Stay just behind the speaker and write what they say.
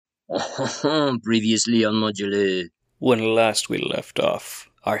Previously on Modular. When last we left off,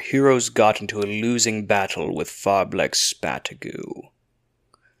 our heroes got into a losing battle with Farblex Spatagu.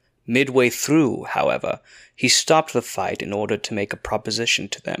 Midway through, however, he stopped the fight in order to make a proposition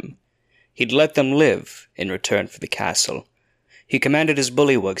to them. He'd let them live in return for the castle. He commanded his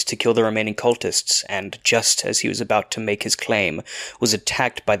bullywugs to kill the remaining cultists, and just as he was about to make his claim, was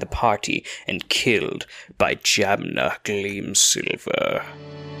attacked by the party and killed by Jamna Gleamsilver.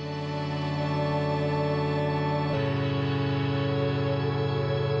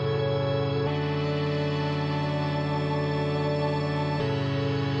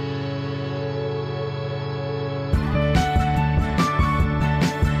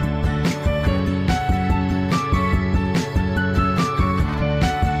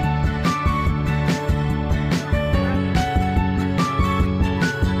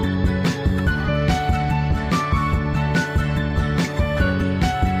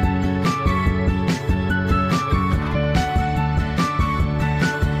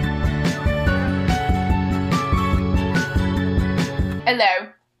 Hello.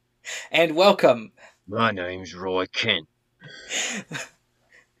 And welcome. My name's Roy Kent.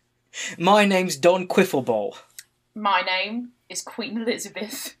 My name's Don Quiffleball. My name is Queen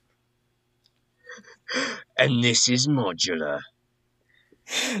Elizabeth. And this is Modular.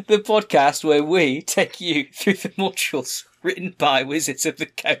 The podcast where we take you through the modules written by Wizards of the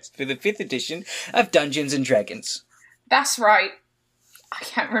Coast for the 5th edition of Dungeons & Dragons. That's right. I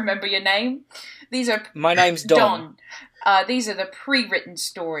can't remember your name. My name's Don. These are the pre-written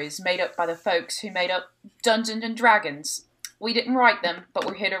stories made up by the folks who made up Dungeons & Dragons. We didn't write them, but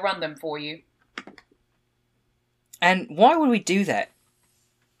we're here to run them for you. And why would we do that?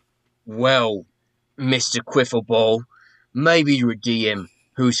 Well, Mr. Quiffleball, maybe you're a DM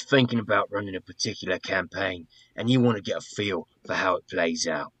who's thinking about running a particular campaign and you want to get a feel for how it plays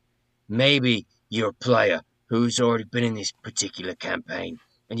out. Maybe you're a player who's already been in this particular campaign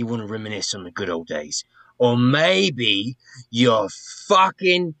and you want to reminisce on the good old days. Or maybe you're a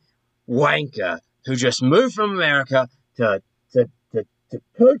fucking wanker who just moved from America to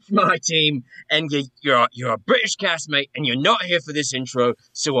coach my team, and you're a British castmate, and you're not here for this intro,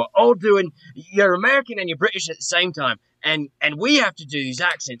 so we're all doing... You're American and you're British at the same time, and we have to do these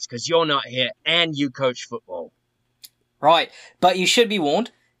accents because you're not here, and you coach football. Right, but you should be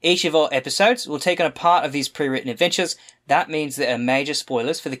warned, each of our episodes will take on a part of these pre-written adventures. That means there are major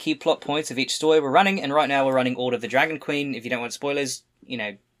spoilers for the key plot points of each story we're running, and right now we're running Order of the Dragon Queen. If you don't want spoilers,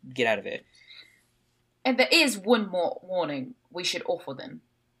 get out of here. And there is one more warning we should offer them.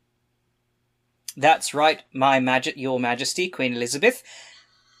 That's right, Your Majesty, Queen Elizabeth.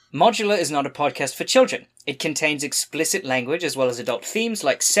 Modular is not a podcast for children. It contains explicit language as well as adult themes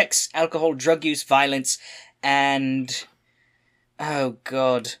like sex, alcohol, drug use, violence, and... Oh,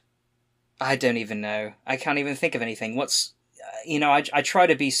 God. I don't even know. I can't even think of anything. I try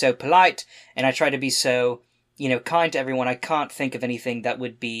to be so polite, and I try to be so, kind to everyone. I can't think of anything that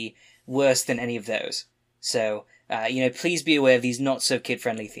would be worse than any of those. So, please be aware of these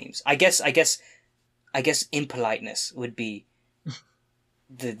not-so-kid-friendly themes. I guess impoliteness would be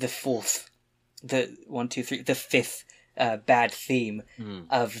the fifth bad theme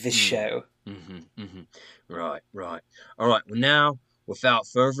of this show. Right. All right, well now, without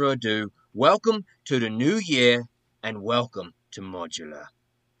further ado, welcome to the new year, and welcome to Modular.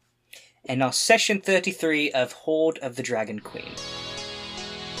 And our session 33 of Horde of the Dragon Queen.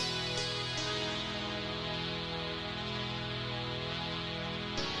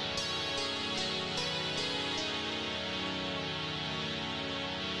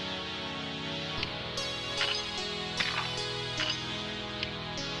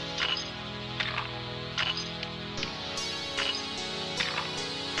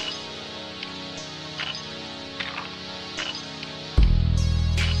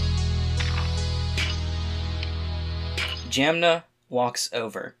 Jamna walks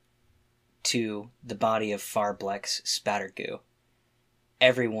over to the body of Farblex Spatagu.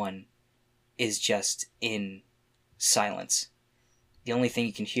 Everyone is just in silence. The only thing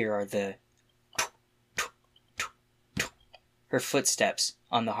you can hear are her footsteps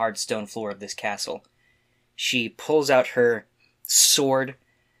on the hard stone floor of this castle. She pulls out her sword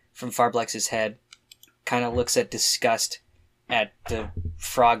from Farblex's head, kind of looks at disgust at the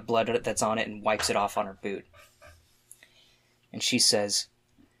frog blood that's on it and wipes it off on her boot. And she says,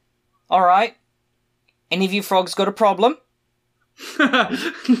 "All right, any of you frogs got a problem?"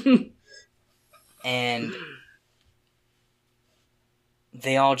 And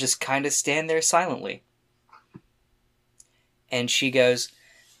they all just kind of stand there silently. And she goes,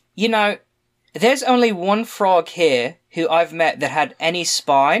 "There's only one frog here who I've met that had any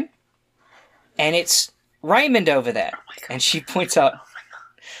spine, and it's Raymond over there. And she points out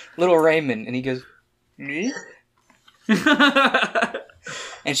little Raymond, and he goes, me?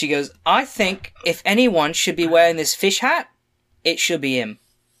 And she goes, I think if anyone should be wearing this fish hat, it should be him.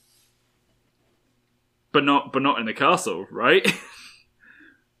 But not in the castle, right?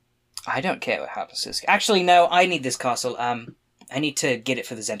 I don't care what happens to this. Actually, no, I need this castle. I need to get it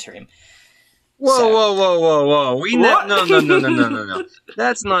for the Zentarim. Whoa. What? No.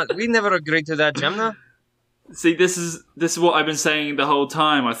 That's not... We never agreed to that, Gemna. See, this is what I've been saying the whole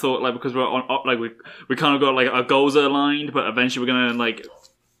time. I thought, like, because we're on, like, we kind of got, like, our goals are aligned, but eventually we're gonna, like,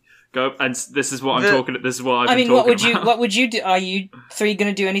 go, and this is what I'm talking, this is what I've been talking about. What would you do? Are you three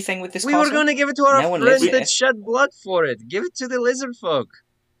gonna do anything with this We castle? were gonna give it to our No one friends lives that here. shed blood for it. Give it to the lizard folk.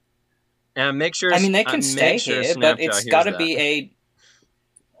 And make sure... I mean, they can stay here, but it's gotta be a...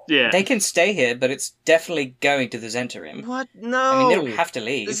 Yeah. They can stay here, but it's definitely going to the Zentarim. What? No. I mean, they don't have to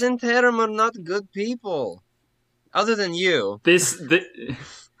leave. The Zentarim are not good people. Other than you. Well,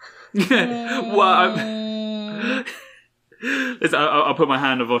 I'll put my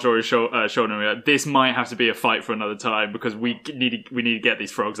hand on Votori's shoulder and be like, this might have to be a fight for another time, because we need to get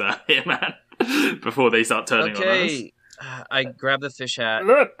these frogs out of here, man, before they start turning on us. Okay. I grab the fish hat.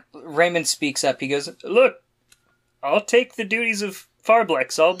 Look, Raymond speaks up. He goes, look, I'll take the duties of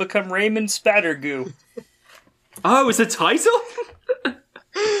Farblex. I'll become Raymond Spattergoo. Oh, it's a title? And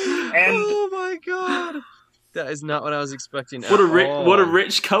Oh my god. That is not what I was expecting What a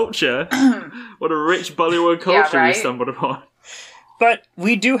rich culture. What a rich Bullywug culture right? we stumbled upon. but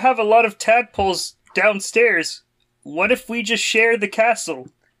we do have a lot of tadpoles downstairs. What if we just share the castle?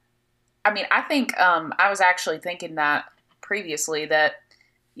 I mean, I think I was actually thinking that previously, that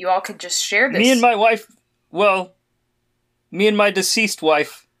you all could just share this. Me and my wife, me and my deceased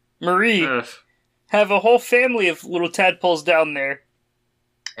wife, Marie, have a whole family of little tadpoles down there.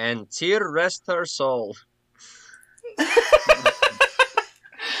 And tear rest her soul.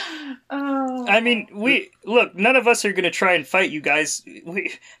 Oh. I mean, none of us are going to try and fight you guys.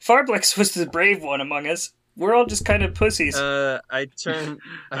 Farblex was the brave one among us. We're all just kind of pussies. I turn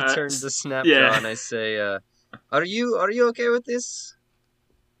to Snapjaw yeah. and I say, are you okay with this?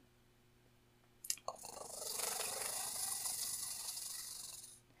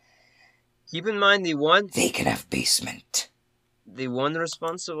 Keep in mind They can have basement. the one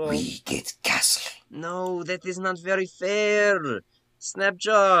responsible. We get castle. No, that is not very fair.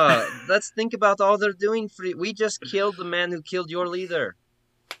 Snapjaw, let's think about all they're doing for you. We just killed the man who killed your leader.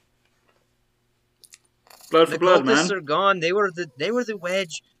 Blood The for blood, cultists man. are gone. They were the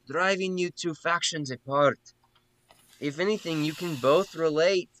wedge driving you two factions apart. If anything, you can both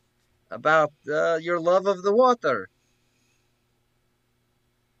relate about your love of the water.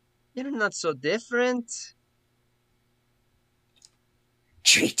 You're not so different.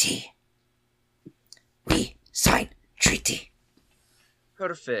 Treaty. We sign treaty.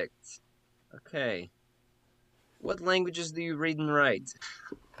 Perfect. Okay. What languages do you read and write?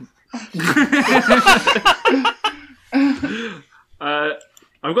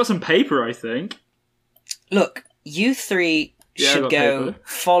 I've got some paper, I think. Look, you three Yeah, I should got go paper.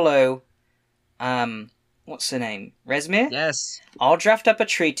 follow, what's her name? Resmir? Yes. I'll draft up a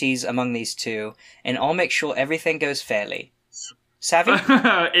treatise among these two, and I'll make sure everything goes fairly. Savvy?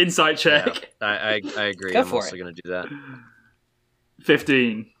 Insight check. I agree. Go I'm for also it. going to do that.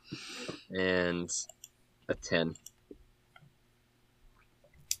 15. And a 10.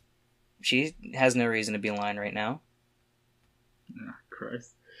 She has no reason to be lying right now.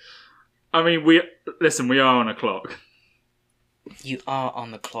 Christ. I mean, we are on a clock. You are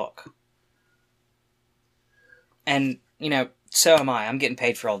on the clock. And, so am I. I'm getting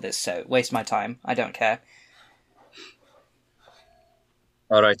paid for all this, so waste my time. I don't care.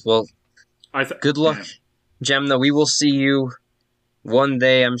 All right. Well, good luck, Gemna. We will see you one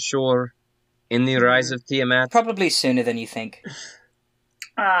day, I'm sure, in the Rise of Tiamat. Probably sooner than you think.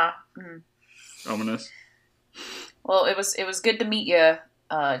 Ominous. Well, it was good to meet you,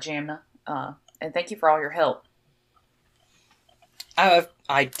 Jamna, and thank you for all your help.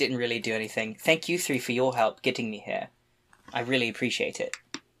 I didn't really do anything. Thank you three for your help getting me here. I really appreciate it.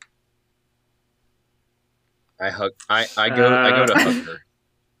 I go to hug her.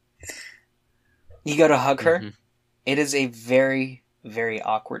 You go to hug her? Mhm. It is a very, very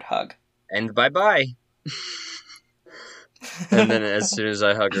awkward hug. And bye-bye. And then as soon as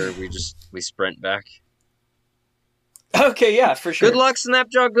I hug her, we sprint back. Okay, yeah, for sure. Good luck,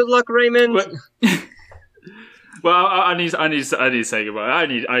 Snapjaw. Good luck, Raymond. What? Well, I need to say goodbye.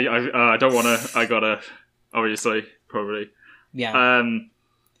 I don't want to. I gotta, obviously, probably. Yeah.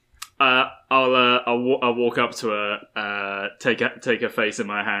 I'll walk up to her, take her face in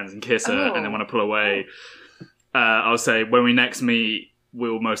my hands and kiss her, and then when I pull away, I'll say, when we next meet,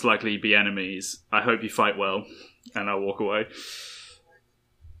 we'll most likely be enemies. I hope you fight well, and I'll walk away.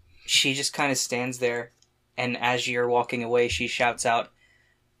 She just kind of stands there, and as you're walking away, she shouts out,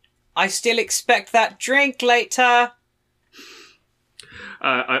 "I still expect that drink later!"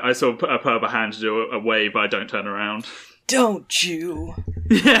 I sort of put up a hand to do a wave, but I don't turn around. Don't you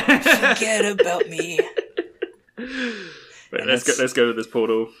forget about me. Wait, let's go to this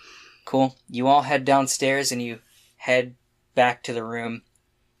portal. Cool. You all head downstairs and you head back to the room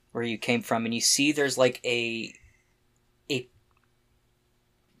where you came from, and you see there's like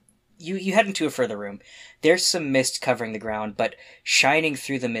you head into a further room. There's some mist covering the ground, but shining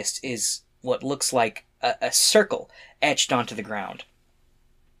through the mist is what looks like a circle etched onto the ground.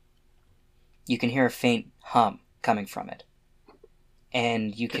 You can hear a faint hum coming from it.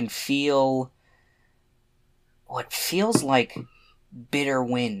 And you can feel what feels like bitter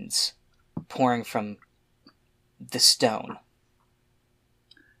winds pouring from the stone.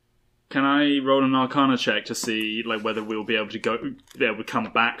 Can I roll an Arcana check to see like whether we'll be able to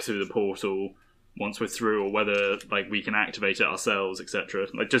come back through the portal once we're through, or whether like we can activate it ourselves, etc.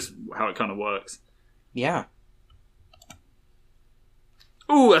 Like just how it kind of works. Yeah.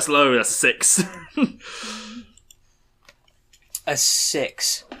 Ooh, that's low. That's a 6. A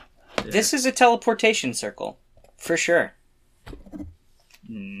 6. Yeah. This is a teleportation circle, for sure.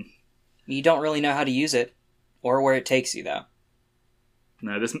 You don't really know how to use it, or where it takes you, though.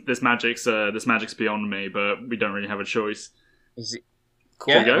 No, this magic's beyond me, but we don't really have a choice. Is it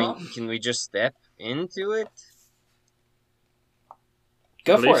cool? Yeah, can we just step into it?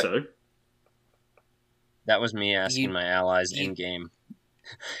 Go for it. So. That was me asking my allies in game.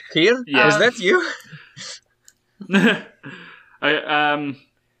 Here, is that you? I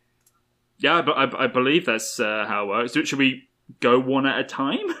believe that's how it works. Should we go one at a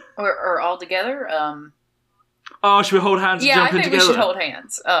time, or all together? Oh, should we hold hands and jump in together? Yeah, I think we should hold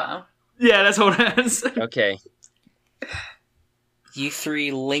hands. Yeah, let's hold hands. Okay. You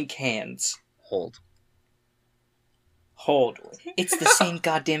three link hands. Hold. It's the same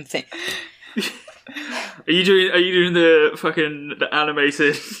goddamn thing. Are you doing the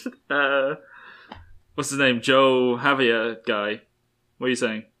animated what's his name? Joe Javier guy? What are you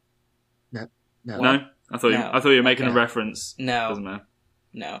saying? No? I thought you were making a reference. No. Doesn't matter.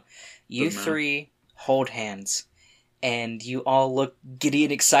 No. You three hold hands, and you all look giddy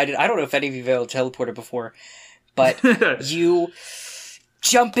and excited. I don't know if any of you have ever teleported before, but you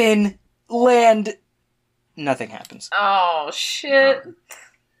jump in, land, nothing happens. Oh, shit.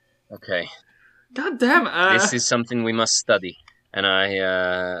 Okay. God damn. This is something we must study. And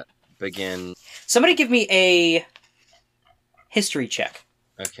I begin... Somebody give me a history check.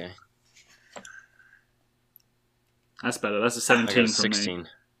 Okay. That's better. That's a 17 I got a from 16. me.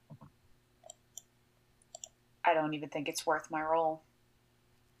 I don't even think it's worth my roll.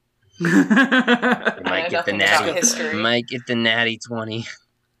 Might get the natty 20.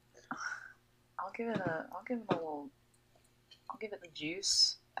 I'll give it the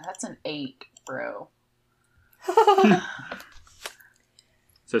juice. That's an 8, bro.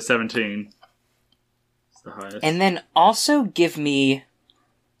 So 17. It's the highest. And then also give me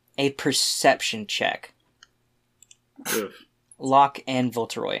a perception check. Ugh. Locke and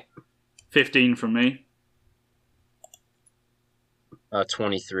Volteroy. 15 from me.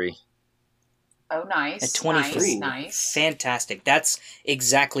 23. Oh, nice. A 23. Nice. Fantastic. That's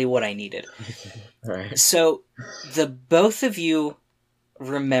exactly what I needed. All right. So, the both of you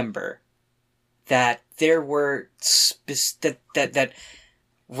remember that there were that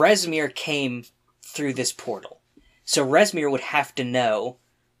Rezmir came through this portal. So Rezmir would have to know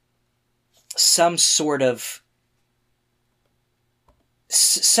some sort of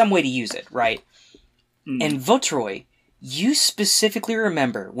some way to use it, right? And Volteroy, you specifically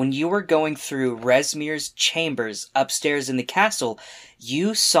remember when you were going through Rezmir's chambers upstairs in the castle,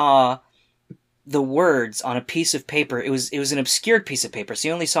 you saw the words on a piece of paper. It was an obscured piece of paper, so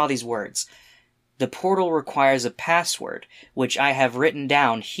you only saw these words. The portal requires a password, which I have written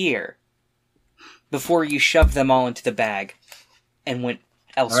down here, before you shoved them all into the bag and went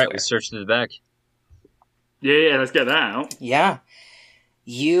elsewhere. Alright, we searched the bag. Yeah, let's get that out. Yeah.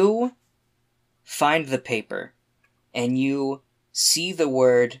 You find the paper, and you see the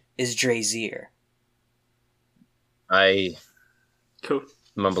word is Drazier. I Cool.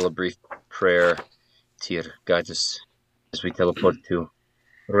 mumble a brief prayer. Tyr, guide us as we teleport to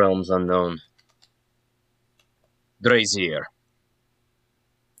realms unknown. Drazier.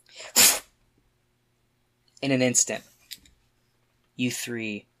 In an instant, you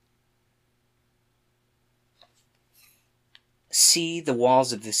three see the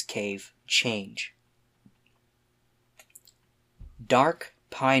walls of this cave change. Dark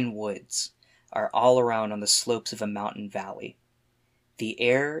pine woods are all around on the slopes of a mountain valley. The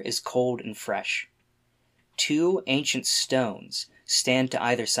air is cold and fresh. 2 ancient stones stand to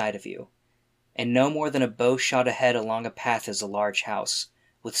either side of you, and no more than a bow shot ahead along a path is a large house,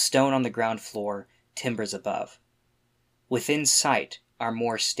 with stone on the ground floor, timbers above. Within sight are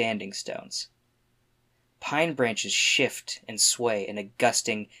more standing stones. Pine branches shift and sway in a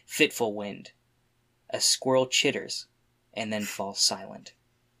gusting, fitful wind. A squirrel chitters, and then falls silent.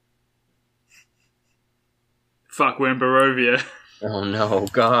 Fuck, we're in Barovia. Oh no,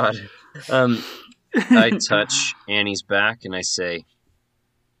 God. I touch Annie's back and I say,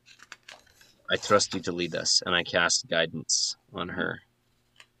 I trust you to lead us, and I cast guidance on her.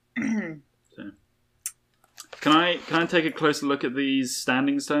 Can I take a closer look at these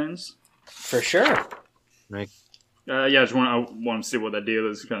standing stones? For sure. Right. I just want to see what their deal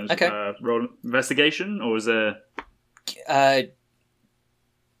is. Kind of, Okay. Roll investigation, or is there?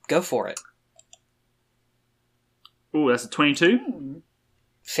 Go for it. Ooh, that's a 22.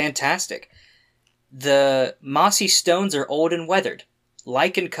 Fantastic. The mossy stones are old and weathered.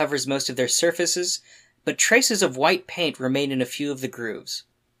 Lichen covers most of their surfaces, but traces of white paint remain in a few of the grooves.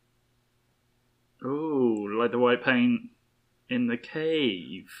 Ooh, like the white paint in the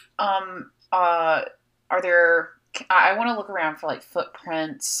cave. Are there... I want to look around for, like,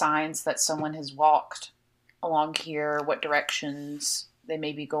 footprints, signs that someone has walked along here, what directions they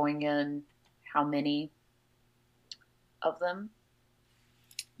may be going in, how many of them.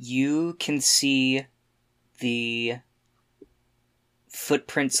 You can see the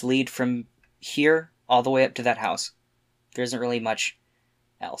footprints lead from here all the way up to that house. There isn't really much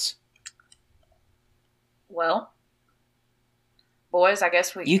else. Well, boys, I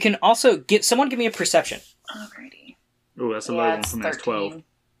guess we... You can also someone give me a perception. Alrighty. Ooh, that's a low one from that's 12.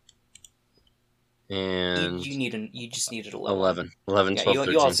 And You just needed 11. 11. 11, Yeah, 12, you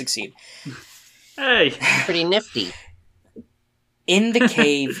 13. all succeed. Hey! Pretty nifty. In the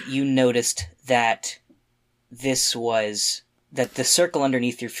cave, you noticed that the circle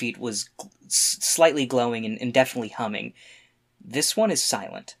underneath your feet was slightly glowing and definitely humming. This one is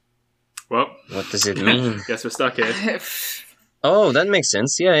silent. Well, What does it mean? guess we're stuck here. Oh, that makes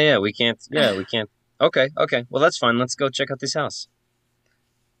sense. Yeah, we can't. Okay. Well, that's fine. Let's go check out this house.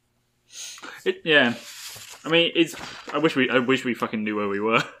 Yeah. I mean, I wish we fucking knew where we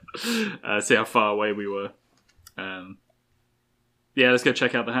were. See how far away we were. Yeah, let's go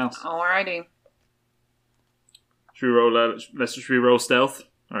check out the house. Alrighty. Should we roll? Should we roll stealth?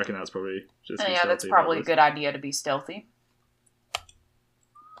 I reckon that's probably just. Yeah, that's probably a good idea to be stealthy.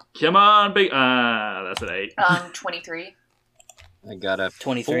 Come on, big. That's an 8. 23. I got a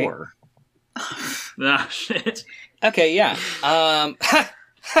 23. 4. Ah, shit. Okay, yeah.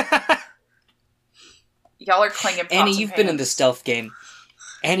 Y'all are clanging pots Annie, and you've been in the pans. stealth game.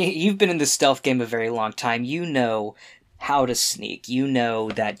 Annie, you've been in the stealth game a very long time. You know how to sneak. You know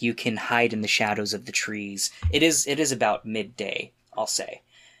that you can hide in the shadows of the trees. It is about midday, I'll say.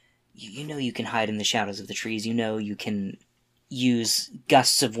 You know you can hide in the shadows of the trees. You know you can use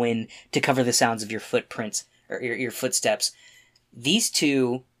gusts of wind to cover the sounds of your footprints or your footsteps. These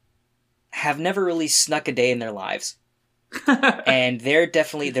two have never really snuck a day in their lives. And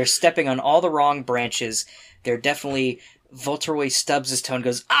they're stepping on all the wrong branches. They're definitely... Voltroy stubs his toe and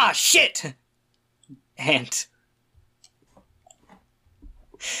goes, "Ah, shit!" And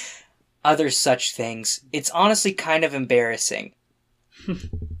other such things. It's honestly kind of embarrassing.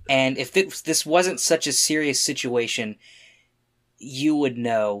 And if this wasn't such a serious situation, you would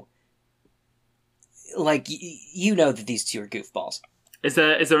know. Like, you know that these two are goofballs. Is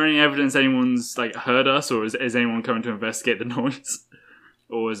there any evidence anyone's like heard us, or is anyone coming to investigate the noise,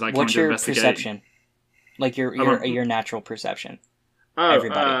 or is like What's coming to your investigate? Perception? Like your natural perception. Oh,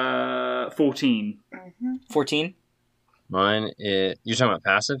 everybody. 14. 14? Mine is... You're talking about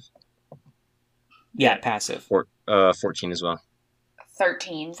passive? Yeah, passive. 14 as well.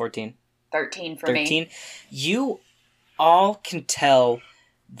 13. 14. 13 for 13. me. You all can tell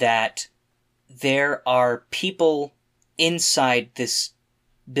that there are people inside this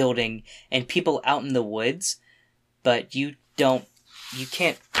building and people out in the woods, but you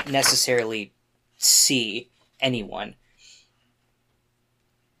can't necessarily see anyone.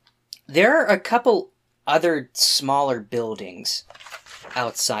 There are a couple other smaller buildings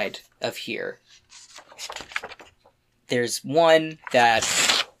outside of here. There's one that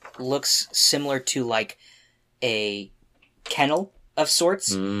looks similar to like a kennel of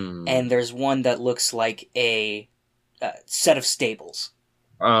sorts, and there's one that looks like a set of stables.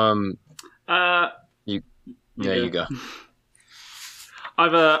 You go.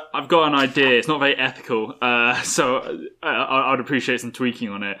 I've got an idea. It's not very ethical, so I'd appreciate some tweaking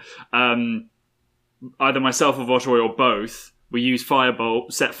on it. Either myself or Votroy or both, we use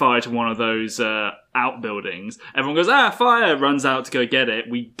firebolt, set fire to one of those outbuildings. Everyone goes, fire! Runs out to go get it.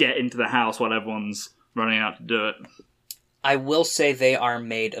 We get into the house while everyone's running out to do it. I will say they are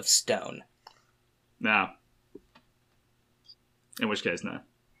made of stone. No. In which case, no.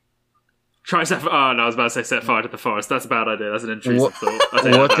 Try set fire. Oh, no, I was about to say set fire to the forest. That's a bad idea. That's an intrusive thought.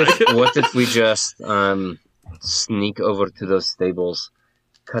 What if we just sneak over to those stables,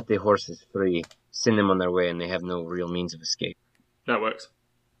 cut the horses free, send them on their way, and they have no real means of escape? That works.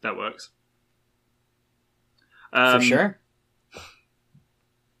 For sure.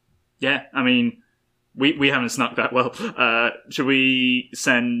 Yeah, I mean, we haven't snuck that well. Should we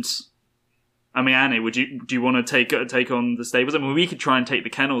send... I mean, Annie, do you want to take on the stables? I mean, we could try and take the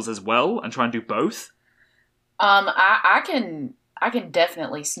kennels as well and try and do both. I can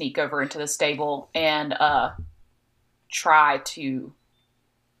definitely sneak over into the stable and try to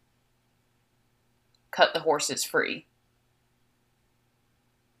cut the horses free.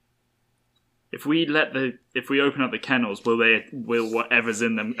 If we open up the kennels, will whatever's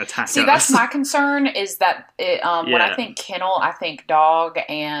in them attack us? See, that's my concern. Is that when I think kennel, I think dog,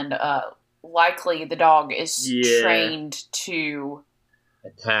 and likely the dog is trained to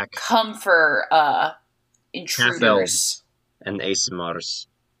attack, come for intruders and ASMRs.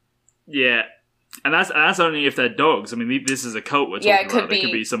 Yeah, and that's only if they're dogs. I mean, this is a cult we're talking about. It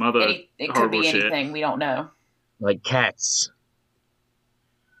could be some other it horrible could be shit. anything. We don't know. Like cats.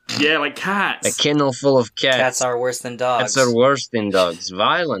 Yeah, like cats. A kennel full of cats. Cats are worse than dogs. Cats are worse than dogs.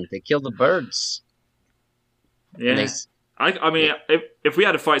 Violent. They kill the birds. Yeah. I mean, if we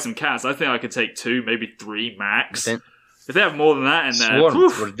had to fight some cats, I think I could take 2, maybe 3 max. If they have more than that in there,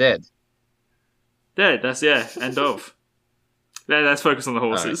 we're dead. Dead. That's end of. Let's focus on the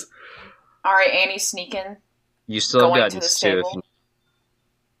horses. All right, Annie's sneaking. You still going got to the this too. stable.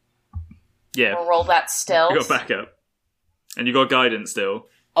 Yeah. We'll roll that stealth. You got backup, and you got guidance still.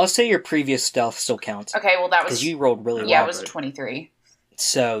 I'll say your previous stealth still counts. Okay, well that was because you rolled really well. Yeah, it was a 23.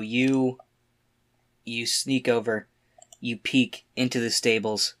 So you sneak over, you peek into the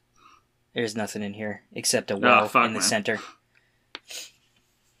stables. There's nothing in here except a well in the center.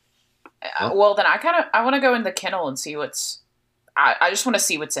 Well, then I want to go in the kennel and see what's. I just want to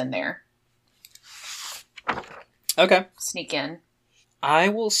see what's in there. Okay. Sneak in. I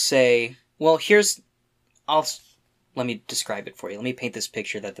will say. Well, let me describe it for you. Let me paint this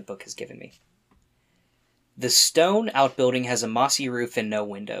picture that the book has given me. The stone outbuilding has a mossy roof and no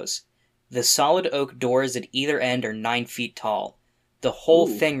windows. The solid oak doors at either end are 9 feet tall. The whole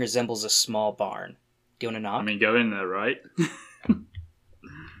thing resembles a small barn. Do you want to knock? I mean, go in there, right?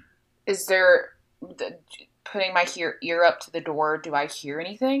 Is there... Putting my ear up to the door, do I hear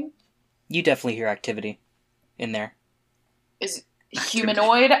anything? You definitely hear activity in there. Is it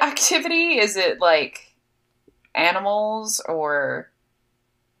humanoid activity? Is it like animals or...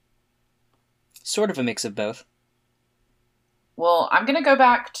 Sort of a mix of both. Well, I'm going to go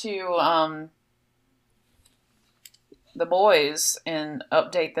back to the boys and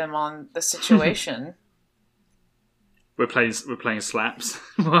update them on the situation. We're playing slaps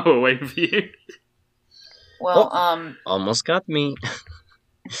while we're waiting for you. Well, almost got me.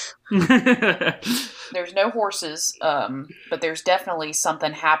 There's no horses, but there's definitely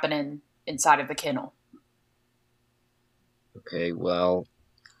something happening inside of the kennel. Okay, well...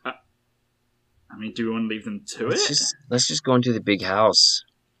 I mean, do we want to leave them to Let's just go into the big house.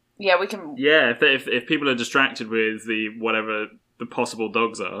 Yeah, we can... Yeah, if people are distracted with whatever the possible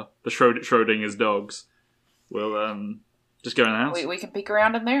dogs are, the Schrodinger's dogs, we'll just go in the house. We can peek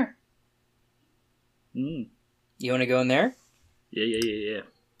around in there. You want to go in there? Yeah.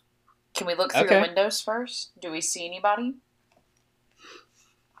 Can we look through the windows first? Do we see anybody?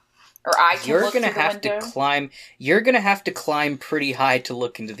 Or I can look through the window? You're going to have to climb pretty high to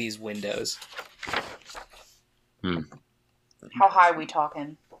look into these windows. How high are we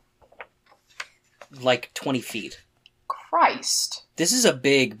talking? Like 20 feet. Christ. This is a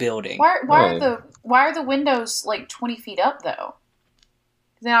big building. Why are the windows like 20 feet up though?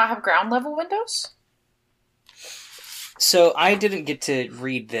 Do they not have ground level windows? So I didn't get to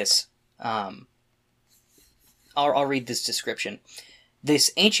read this. I'll read this description.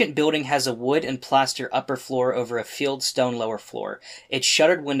 This ancient building has a wood and plaster upper floor over a field stone lower floor. Its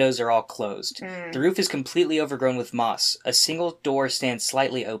shuttered windows are all closed. The roof is completely overgrown with moss. A single door stands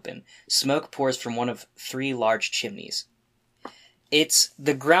slightly open. Smoke pours from one of 3 large chimneys.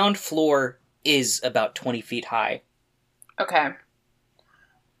 The ground floor is about 20 feet high. Okay.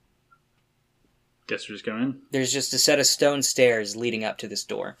 Guess we're just going in. There's just a set of stone stairs leading up to this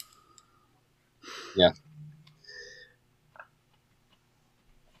door. Yeah.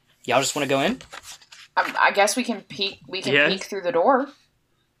 Y'all just want to go in? I guess we can peek. We can Yeah. peek through the door.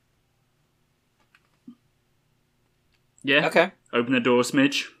 Yeah. Okay. Open the door,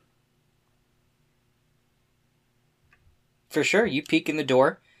 Smidge. For sure, you peek in the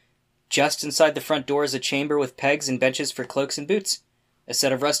door. Just inside the front door is a chamber with pegs and benches for cloaks and boots. A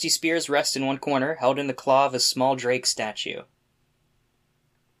set of rusty spears rest in one corner, held in the claw of a small drake statue.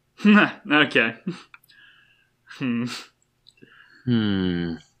 Okay.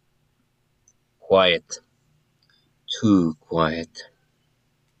 Quiet. Too quiet.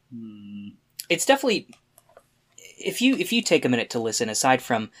 It's definitely... If you take a minute to listen, aside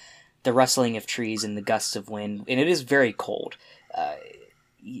from the rustling of trees and the gusts of wind, and it is very cold,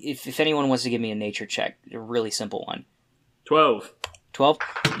 if anyone wants to give me a nature check, a really simple one. 12. 12,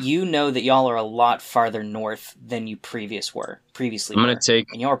 you know that y'all are a lot farther north than you previously were. And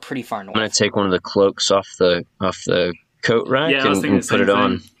y'all are pretty far north. I'm gonna take one of the cloaks off the coat rack Yeah, I was thinking and the put same it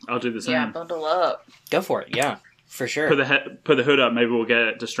on. thing. I'll do the same. Yeah, bundle up. Go for it, yeah, for sure. Put the hood up. Maybe we'll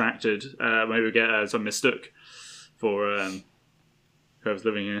get distracted. Maybe we'll get some mistook for whoever's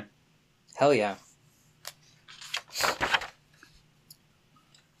living here. Hell yeah.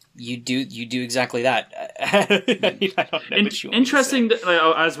 You do exactly that. I don't know what you want Interesting to say.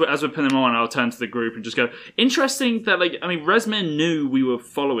 that as we're putting them on, I'll turn to the group and just go. Interesting that Resman knew we were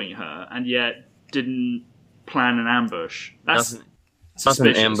following her and yet didn't plan an ambush. That's Nothing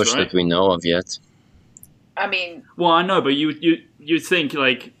suspicious, ambush right? that we know of yet. I mean, Well, I know, but you'd think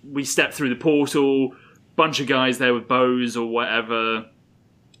like we step through the portal, bunch of guys there with bows or whatever,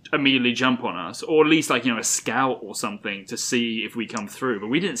 immediately jump on us, or at least a scout or something to see if we come through. But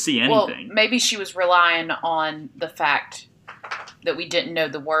we didn't see well, anything. maybe she was relying on the fact that we didn't know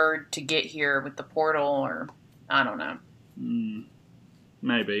the word to get here with the portal, or I don't know.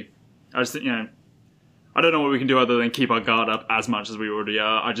 Maybe. I just think I don't know what we can do other than keep our guard up as much as we already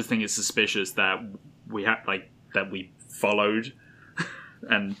are. I just think it's suspicious that we that we followed,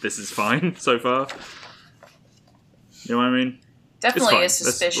 and this is fine so far. You know what I mean? Definitely fine. is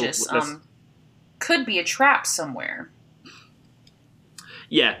suspicious. Let's- Could be a trap somewhere.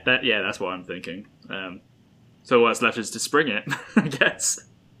 Yeah, that's what I'm thinking. So what's left is to spring it, I guess.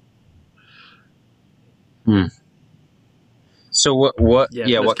 So what let's what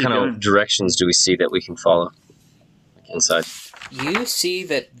keep kind going. of directions do we see that we can follow? Inside. You see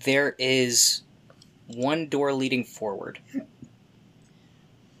that there is one door leading forward.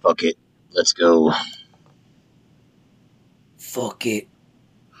 Fuck it. Let's go. Fuck it.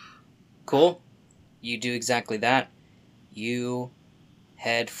 Cool. You do exactly that. You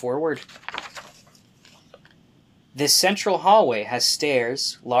head forward. This central hallway has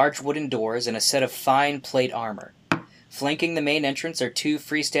stairs, large wooden doors, and a set of fine plate armor. Flanking the main entrance are two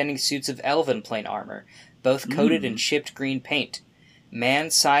freestanding suits of elven plate armor, both coated in chipped green paint.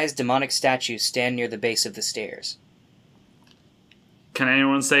 Man-sized demonic statues stand near the base of the stairs. Can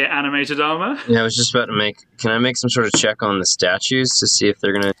anyone say animated armor? Yeah, I was just about to make. Can I make some sort of check on the statues to see if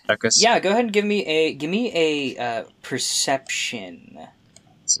they're gonna attack us? Yeah, go ahead and give me a perception.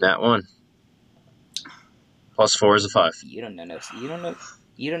 It's that one. +4 is a 5. You don't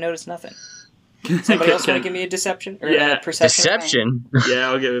notice nothing. Somebody else want to give me a deception or Yeah. perception? Deception. Yeah,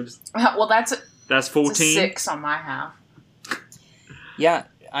 I'll give it. Well, that's That's it's a 14. 6 on my half. Yeah,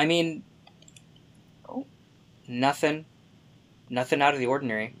 I mean, nothing out of the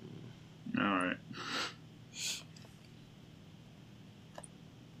ordinary. Alright.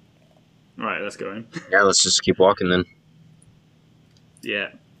 Right, let's go in. Yeah, let's just keep walking then. Yeah.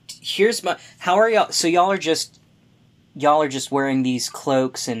 Here's my. How are y'all? So y'all are just wearing these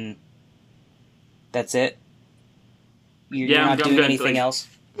cloaks and that's it. You're Yeah, not I'm doing going to, anything else.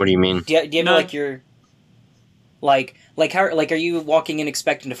 What do you mean? Do you have No. like your how are you walking in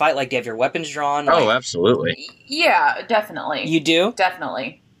expecting to fight? Like, do you have your weapons drawn? Oh, Like, absolutely. Yeah, definitely. you do.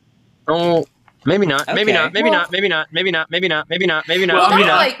 Definitely. Oh, maybe not. Maybe Okay. not. Maybe Well- not. Maybe not. Maybe not. Maybe not. Maybe not. Maybe Well, not. I Maybe mean,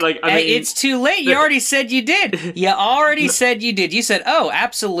 not. like- I mean, It's too late. You already said you did. You already said you did. You said, "Oh,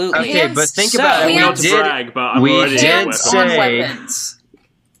 absolutely." Okay, Hands- but think so- about it. hands- not to We did, brag, but I'm we already did a Hands weapon. on say- weapons.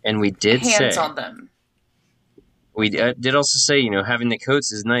 and we did Hands say. on them. We did also say, having the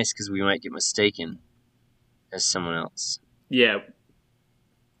coats is nice because we might get mistaken as someone else. Yeah.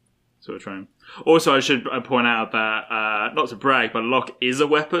 So we're trying. Also, I should point out that, not to brag, but Locke is a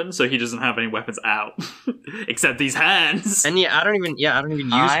weapon, so he doesn't have any weapons out. Except these hands! And I don't even use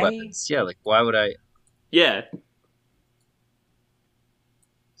I- weapons. Yeah, like why would I? Yeah.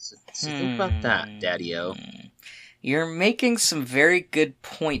 So think about that, Daddy-O. You're making some very good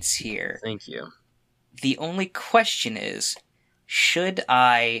points here. Thank you. The only question is, should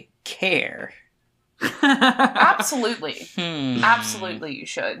I care? Absolutely. Hmm. Absolutely, you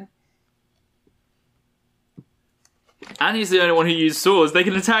should. Annie's the only one who used swords. They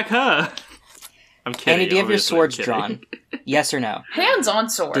can attack her. I'm kidding. Annie, do you have your obviously, swords I'm kidding. drawn? Yes or no? Hands on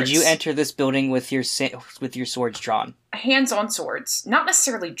swords. Did you enter this building with your swords drawn? Hands on swords. Not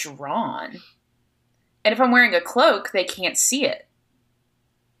necessarily drawn. And if I'm wearing a cloak, they can't see it.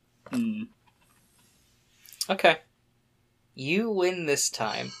 Hmm. Okay. You win this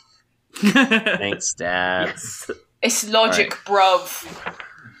time. Thanks, Dad. Yes. It's logic, bruv.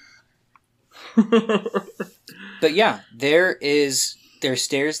 But yeah, there's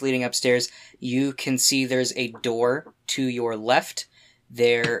stairs leading upstairs. You can see there's a door to your left.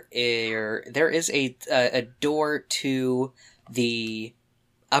 There is a door to the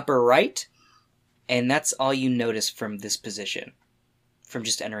upper right, and that's all you notice from this position, from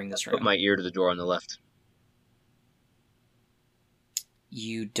just entering this Put room. my ear to the door on the left.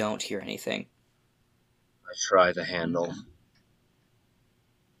 You don't hear anything. I try the handle.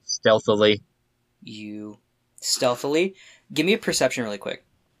 Stealthily. You stealthily give me a perception really quick.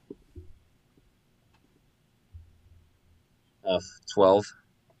 12.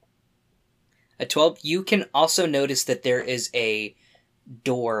 At 12, you can also notice that there is a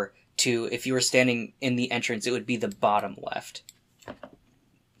door to, if you were standing in the entrance, it would be the bottom left.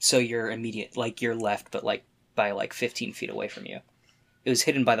 So you're immediate, like you're left, but like by like 15 feet away from you. It was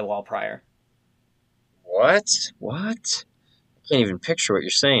hidden by the wall prior. What? What? I can't even picture what you're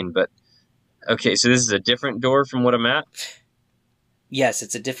saying, but... Okay, so this is a different door from what I'm at? Yes,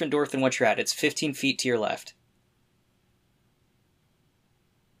 it's a different door than what you're at. It's 15 feet to your left.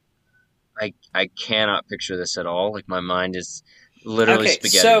 I cannot picture this at all. Like, my mind is literally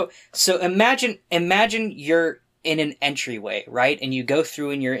spaghetti. So imagine you're in an entryway, right? And you go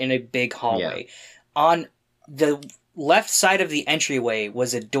through and you're in a big hallway. Yeah. On the left side of the entryway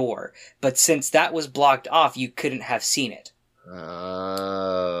was a door, but since that was blocked off, you couldn't have seen it.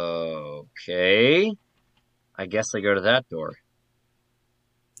 Okay. I guess I go to that door.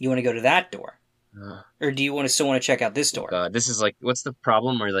 You want to go to that door? Or do you still want to check out this door? God, this is like, what's the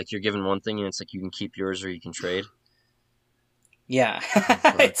problem where like you're given one thing and it's like you can keep yours or you can trade? Yeah.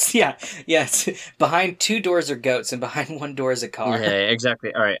 It's behind two doors are goats and behind one door is a car. Yeah,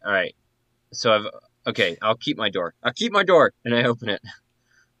 exactly. All right. So I'll keep my door. And I open it.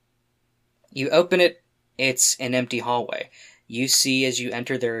 You open it, it's an empty hallway. You see as you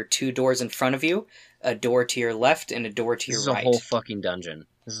enter there are two doors in front of you, a door to your left and a door to your right. This is a whole fucking dungeon.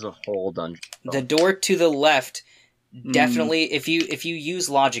 This is a whole dungeon. The door to the left, definitely, if you use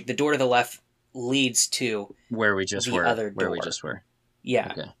logic, the door to the left leads to where we just were. Other door. Where we just were.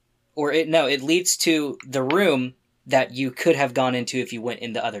 Yeah. Okay. Or it leads to the room that you could have gone into if you went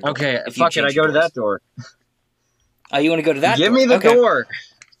in the other door. Okay, fuck it, I go to that door. Oh, you want to go to that door? Give me the door!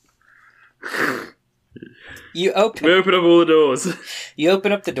 We open up all the doors. You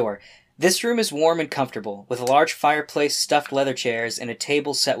open up the door. This room is warm and comfortable, with a large fireplace, stuffed leather chairs, and a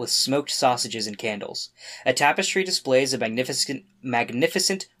table set with smoked sausages and candles. A tapestry displays a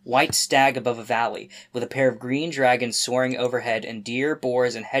magnificent white stag above a valley, with a pair of green dragons soaring overhead and deer,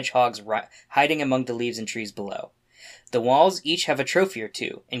 boars, and hedgehogs hiding among the leaves and trees below. The walls each have a trophy or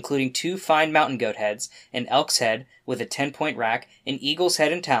two, including 2 fine mountain goat heads, an elk's head with a 10-point rack, an eagle's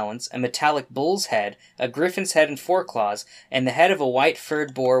head and talons, a metallic bull's head, a griffin's head and 4 claws, and the head of a white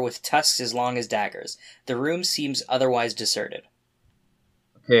furred boar with tusks as long as daggers. The room seems otherwise deserted.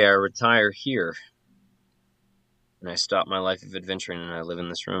 Okay, I retire here. And I stop my life of adventuring and I live in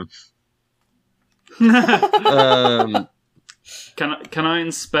this room. Can I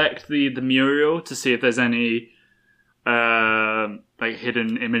inspect the mural to see if there's any like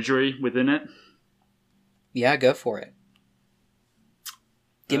hidden imagery within it? Yeah, go for it.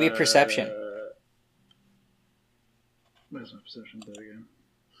 Give me a perception. Where's my perception? There we go.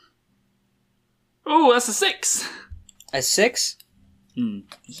 Oh, that's a 6. A 6? Hmm.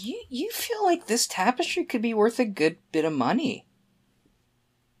 You feel like this tapestry could be worth a good bit of money.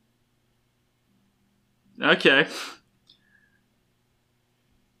 Okay.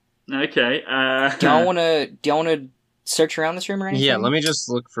 Okay. Do y'all want to search around this room or anything? Yeah, let me just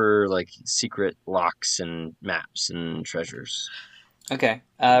look for like secret locks and maps and treasures. Okay.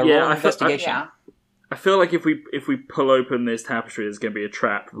 Roll an investigation. Yeah. I feel like if we pull open this tapestry, there's going to be a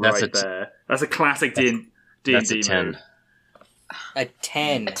trap there. That's a classic D&D That's a 10. move. A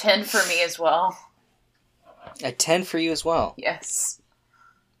 10. A 10 for me as well. A 10 for you as well. Yes.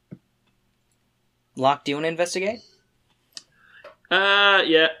 Locke, do you want to investigate?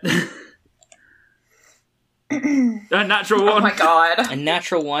 Yeah. A natural 1. Oh my god. A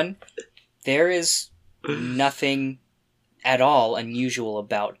natural 1. There is nothing at all unusual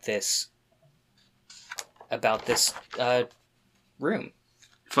about this room.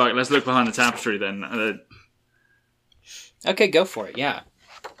 Fuck, let's look behind the tapestry then. Okay, go for it. Yeah,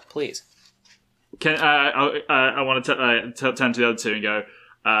 please. I want to turn to the other two and go.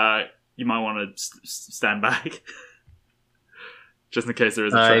 You might want to stand back, just in case there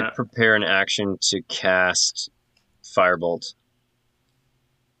is a trap. I prepare an action to cast Firebolt.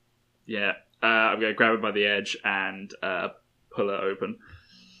 Yeah, I'm gonna grab it by the edge and pull it open.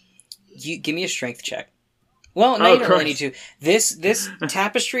 You give me a strength check. Well, no, you don't really need to. This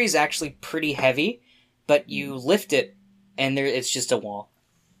tapestry is actually pretty heavy, but you lift it, and it's just a wall.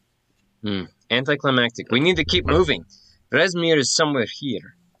 Anticlimactic. We need to keep moving. Rezmir is somewhere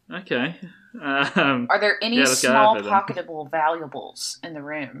here. Okay. Are there any small pocketable valuables in the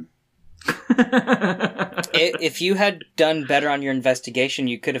room? If you had done better on your investigation,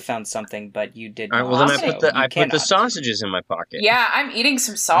 you could have found something, but you didn't. All right, well, then I put the sausages in my pocket. Yeah, I'm eating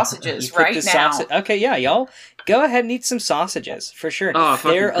some sausages right now. Okay, yeah, y'all go ahead and eat some sausages for sure. Oh,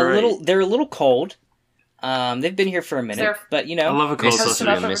 they're great. They're a little cold. They've been here for a minute, but I love a cold sausage.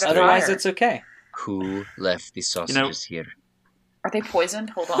 Otherwise, it's okay. Who left the sausages here? Are they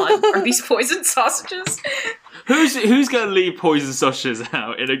poisoned? Hold on. Are these poisoned sausages? Who's gonna leave poison sausages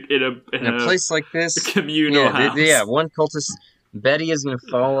out in a place like this? Communal house. One cultist. Betty is gonna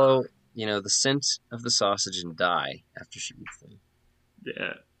follow, the scent of the sausage and die after she eats them.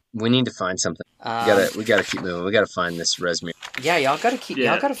 Yeah. We need to find something. We gotta keep moving. We gotta find this Rezmir. Yeah, y'all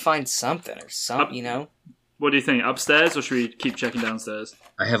gotta find something or something. What do you think? Upstairs, or should we keep checking downstairs?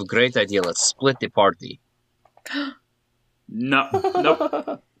 I have a great idea. Let's split the party. No.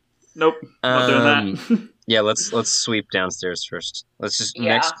 Nope. Not doing that. Yeah, let's sweep downstairs first. Let's just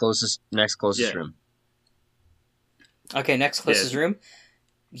next closest room. Okay, next closest room.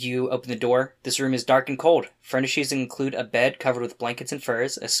 You open the door. This room is dark and cold. Furnishings include a bed covered with blankets and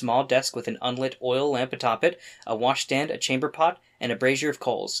furs, a small desk with an unlit oil lamp atop it, a washstand, a chamber pot, and a brazier of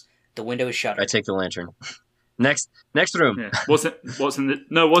coals. The window is shuttered. I take the lantern. Next room. Yeah. What's in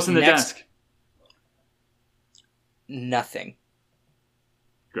the desk? Nothing.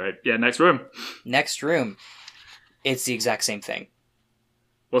 Great. Yeah, next room. Next room. It's the exact same thing.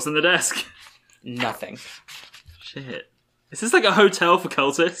 What's in the desk? Nothing. Shit. Is this like a hotel for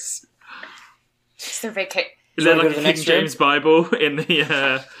cultists? It's their vacation. Is there like a King James Bible in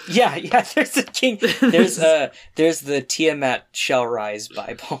the Yeah, there's the King there's the Tiamat Shall Rise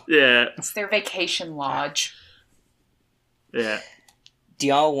Bible. Yeah. It's their vacation lodge. Yeah. Do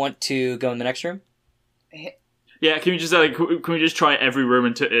y'all want to go in the next room? Yeah, can we just try every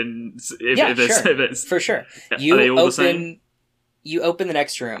room Sure. For sure. Yeah. Are they all the same? You open the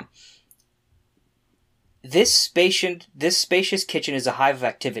next room. This spacious kitchen is a hive of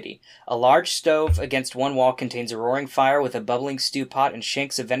activity. A large stove against one wall contains a roaring fire with a bubbling stew pot and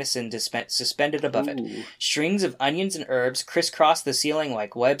shanks of venison suspended above it. Strings of onions and herbs crisscross the ceiling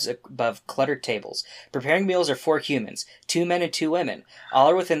like webs above cluttered tables. Preparing meals are 4 humans, 2 men and 2 women. All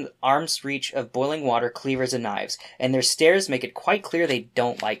are within arm's reach of boiling water, cleavers, and knives, and their stares make it quite clear they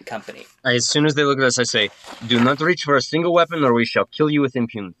don't like company. As soon as they look at us, I say, "Do not reach for a single weapon, or we shall kill you with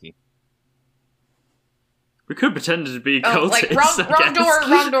impunity." We could pretend to be cultists.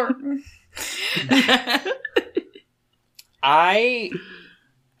 Wrong door.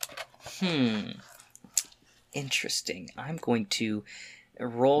 Interesting. I'm going to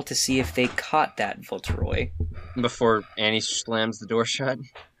roll to see if they caught that, Volteroy. Before Annie slams the door shut?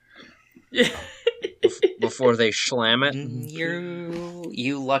 Before they slam it?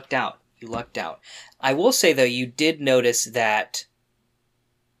 You lucked out. I will say, though, you did notice that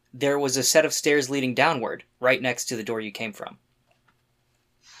there was a set of stairs leading downward, right next to the door you came from.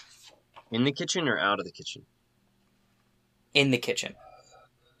 In the kitchen or out of the kitchen? In the kitchen.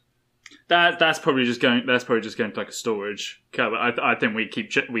 That's probably just going to like a storage cupboard. I think we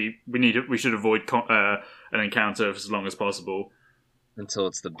should avoid an encounter for as long as possible until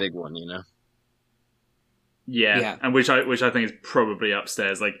it's the big one, Yeah, and which I think is probably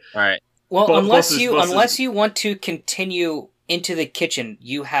upstairs. Like, all right. Well, unless you want to continue into the kitchen,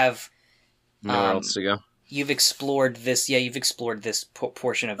 you have nowhere else to go. You've explored this. Yeah, you've explored this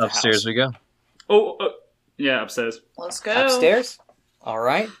portion of the house. Upstairs we go. Yeah, upstairs. Let's go. Upstairs. All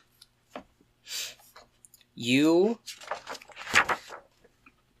right. You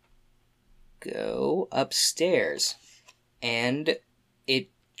go upstairs, and there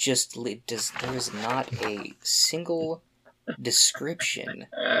is not a single description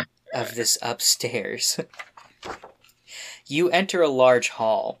of this upstairs. You enter a large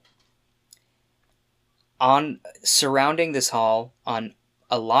hall. Surrounding this hall, on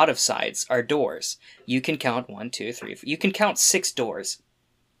a lot of sides are doors. You can count 1, 2, 3, 4. You can count 6 doors,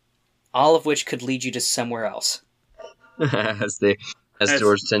 all of which could lead you to somewhere else. as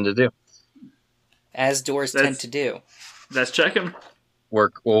doors tend to do. As doors tend to do. Let's check them. We'll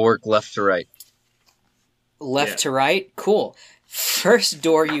work left to right. Left to right? Cool. First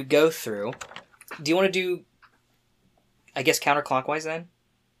door you go through. Do you want to do, I guess, counterclockwise then?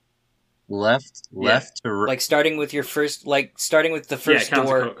 Left to right. Like starting with the first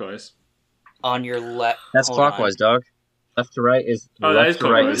door on your left. That's clockwise, dog. Left to right is left to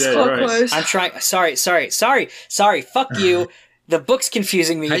right. Is clockwise. I'm trying. Sorry. Fuck you. The book's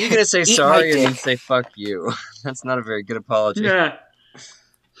confusing me. How are you gonna say sorry and then say fuck you? That's not a very good apology. Yeah.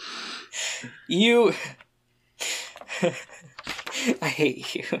 You. I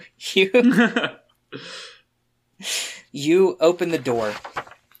hate you. You open the door.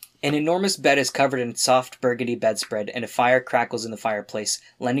 An enormous bed is covered in soft burgundy bedspread, and a fire crackles in the fireplace,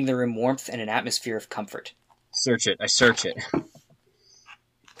 lending the room warmth and an atmosphere of comfort. I search it.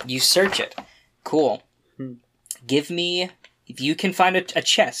 You search it. Cool. Give me... If you can find a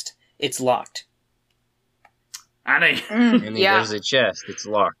chest, it's locked. Annie. There's a chest. It's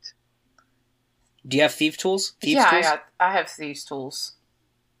locked. Do you have thief tools? I have thieves' tools.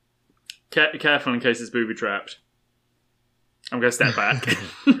 Careful in case it's booby trapped. I'm going to step back.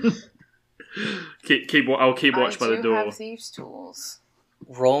 I'll keep watch by the door. I have thieves' tools.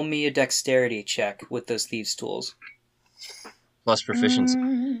 Roll me a dexterity check with those thieves' tools. Plus proficiency.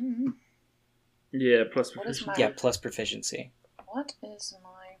 Yeah, plus proficiency. Plus proficiency. What is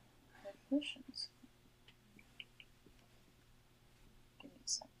my proficiency? Give me a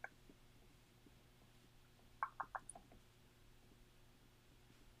sec.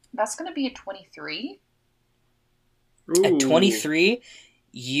 That's going to be a 23. Ooh. At 23,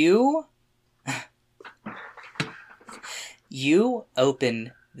 you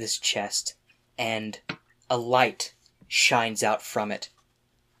open this chest, and a light shines out from it.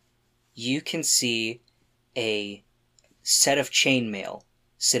 You can see a set of chainmail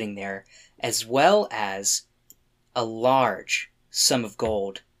sitting there, as well as a large sum of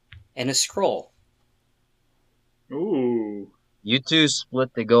gold and a scroll. Ooh. You two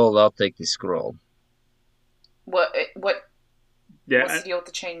split the gold, I'll take the scroll. What? Yeah, What's the deal with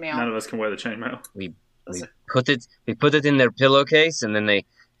the chainmail? none of us can wear the chainmail. We put it in their pillowcase, and then they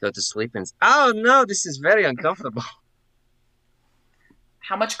go to sleep and... Oh no, this is very uncomfortable.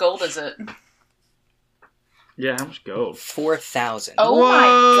 How much gold is it? Yeah, how much gold? 4,000. Oh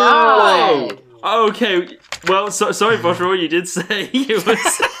Whoa! my god! Okay, well, sorry, Bosro, you did say it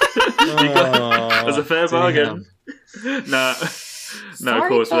was a fair bargain. No, of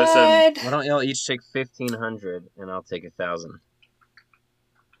course. Bud. Why don't y'all each take 1,500, and I'll take 1,000?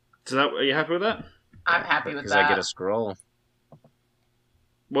 So are you happy with that? I'm happy with Because that. I get a scroll.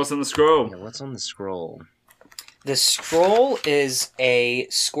 What's on the scroll? Yeah, what's on the scroll? The scroll is a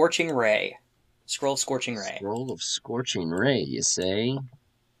scorching ray. Scroll of Scorching Ray. Scroll of Scorching Ray, you say?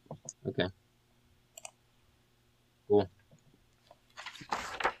 Okay.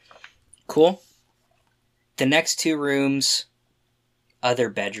 Cool. The next 2 rooms, other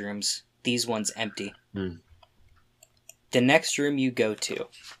bedrooms. These ones empty. The next room you go to,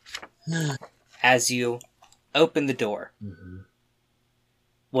 as you open the door,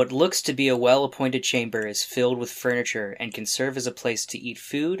 what looks to be a well-appointed chamber is filled with furniture and can serve as a place to eat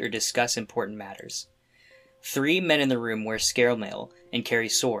food or discuss important matters. 3 men in the room wear scale mail and carry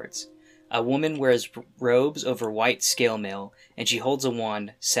swords. A woman wears robes over white scale mail, and she holds a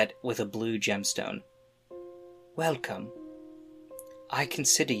wand set with a blue gemstone. Welcome. I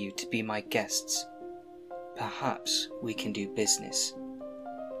consider you to be my guests. Perhaps we can do business.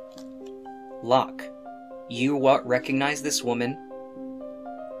 Locke, you recognize this woman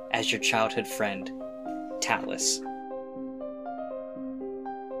as your childhood friend, Talus.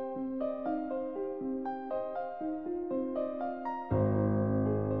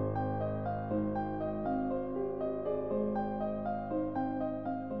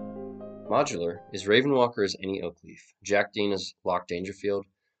 Modular is Raven Walker as Annie Oakleaf, Jack Dean as Locke Dangerfield,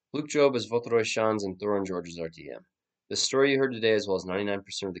 Luke Job as Votroy Shans, and Thorin George as our DM. The story you heard today, as well as 99%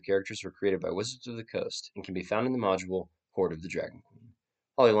 of the characters, were created by Wizards of the Coast and can be found in the module Hoard of the Dragon Queen.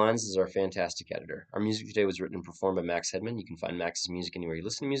 Holly Lyons is our fantastic editor. Our music today was written and performed by Max Hedman. You can find Max's music anywhere you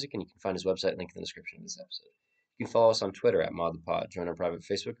listen to music, and you can find his website linked in the description of this episode. You can follow us on Twitter at ModThePod, join our private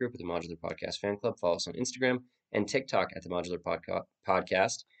Facebook group at the Modular Podcast Fan Club, follow us on Instagram and TikTok at the Modular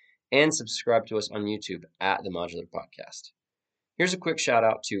Podcast, and subscribe to us on YouTube at the Modular Podcast. Here's a quick shout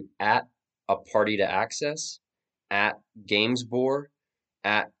out to at A Party to Access, at Gamesbore,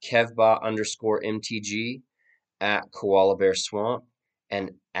 at Kevbot_MTG, at Koala Bear Swamp,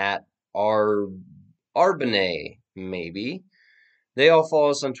 and at Arbonay, maybe. They all follow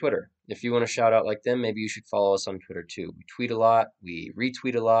us on Twitter. If you want to shout out like them, maybe you should follow us on Twitter too. We tweet a lot, we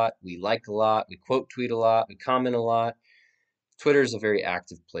retweet a lot, we like a lot, we quote tweet a lot, we comment a lot. Twitter is a very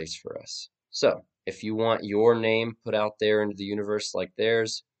active place for us. So, if you want your name put out there into the universe like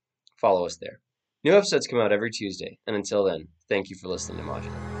theirs, follow us there. New episodes come out every Tuesday, and until then, thank you for listening to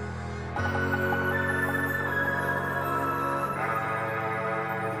Modular.